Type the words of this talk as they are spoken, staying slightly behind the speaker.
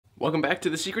Welcome back to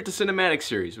the Secret to Cinematic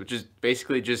series, which is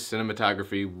basically just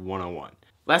cinematography 101.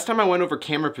 Last time I went over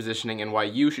camera positioning and why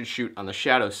you should shoot on the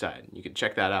shadow side. You can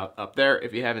check that out up there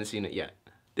if you haven't seen it yet.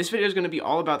 This video is going to be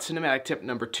all about cinematic tip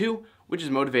number 2, which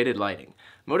is motivated lighting.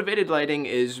 Motivated lighting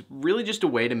is really just a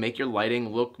way to make your lighting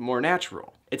look more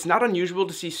natural. It's not unusual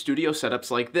to see studio setups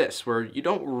like this, where you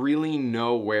don't really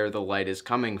know where the light is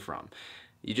coming from.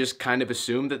 You just kind of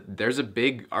assume that there's a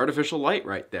big artificial light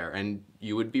right there, and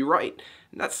you would be right.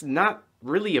 And that's not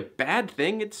really a bad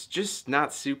thing, it's just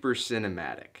not super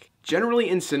cinematic. Generally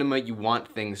in cinema, you want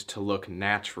things to look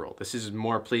natural. This is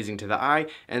more pleasing to the eye,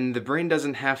 and the brain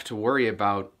doesn't have to worry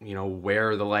about,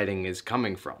 where the lighting is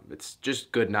coming from. It's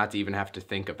just good not to even have to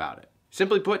think about it.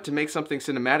 Simply put, to make something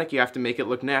cinematic, you have to make it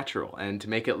look natural. And to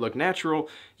make it look natural,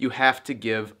 you have to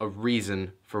give a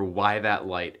reason for why that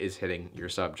light is hitting your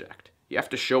subject. You have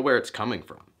to show where it's coming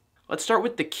from. Let's start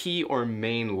with the key or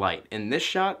main light. In this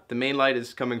shot, the main light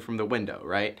is coming from the window,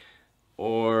 right?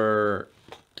 Or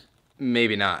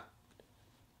maybe not.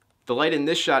 The light in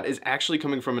this shot is actually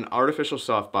coming from an artificial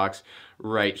softbox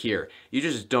right here. You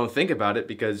just don't think about it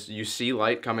because you see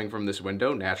light coming from this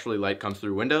window. Naturally, light comes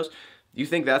through windows. You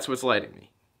think that's what's lighting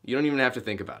me. You don't even have to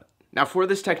think about it. Now for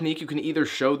this technique, you can either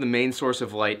show the main source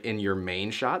of light in your main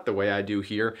shot, the way I do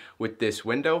here with this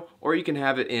window, or you can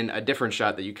have it in a different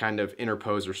shot that you kind of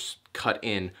interpose or cut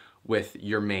in with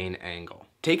your main angle.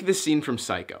 Take this scene from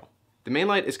Psycho. The main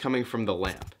light is coming from the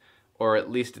lamp, or at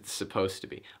least it's supposed to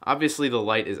be. Obviously the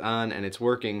light is on and it's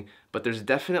working, but there's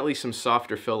definitely some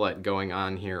softer fill light going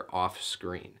on here off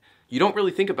screen. You don't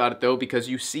really think about it though because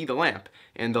you see the lamp,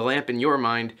 and the lamp in your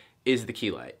mind is the key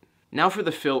light. Now for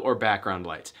the fill or background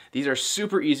lights. These are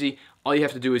super easy. All you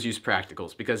have to do is use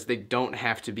practicals because they don't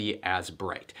have to be as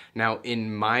bright. Now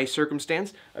in my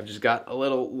circumstance, I've just got a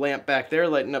little lamp back there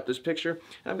lighting up this picture,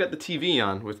 and I've got the TV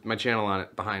on with my channel on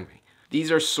it behind me.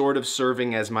 These are sort of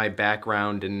serving as my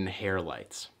background and hair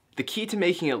lights. The key to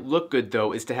making it look good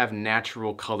though is to have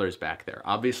natural colors back there.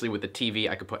 Obviously with the TV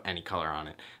I could put any color on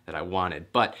it that I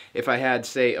wanted, but if I had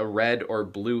say a red or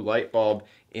blue light bulb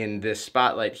in this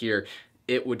spotlight here,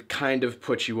 it would kind of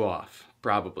put you off,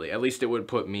 probably. At least it would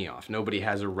put me off. Nobody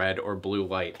has a red or blue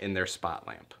light in their spot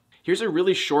lamp. Here's a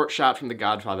really short shot from The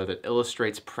Godfather that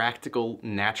illustrates practical,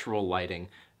 natural lighting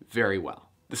very well.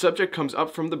 The subject comes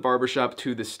up from the barbershop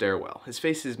to the stairwell. His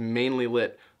face is mainly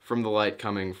lit from the light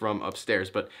coming from upstairs,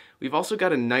 but we've also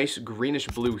got a nice greenish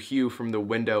blue hue from the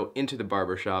window into the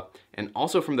barbershop and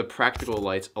also from the practical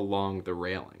lights along the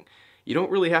railing. You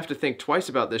don't really have to think twice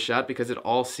about this shot because it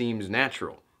all seems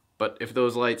natural. But if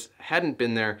those lights hadn't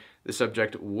been there, the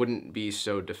subject wouldn't be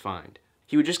so defined.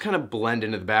 He would just kind of blend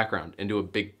into the background, into a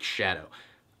big shadow.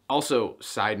 Also,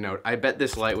 side note, I bet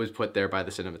this light was put there by the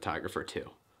cinematographer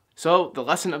too. So the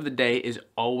lesson of the day is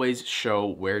always show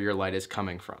where your light is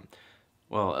coming from.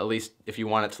 Well, at least if you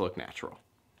want it to look natural.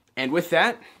 And with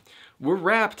that, we're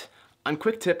wrapped on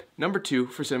quick tip number 2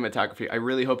 for cinematography. I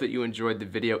really hope that you enjoyed the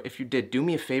video. If you did, do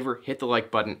me a favor, hit the like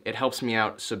button. It helps me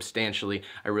out substantially.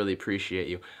 I really appreciate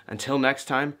you. Until next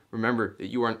time, remember that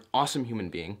you are an awesome human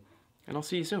being, and I'll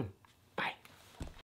see you soon.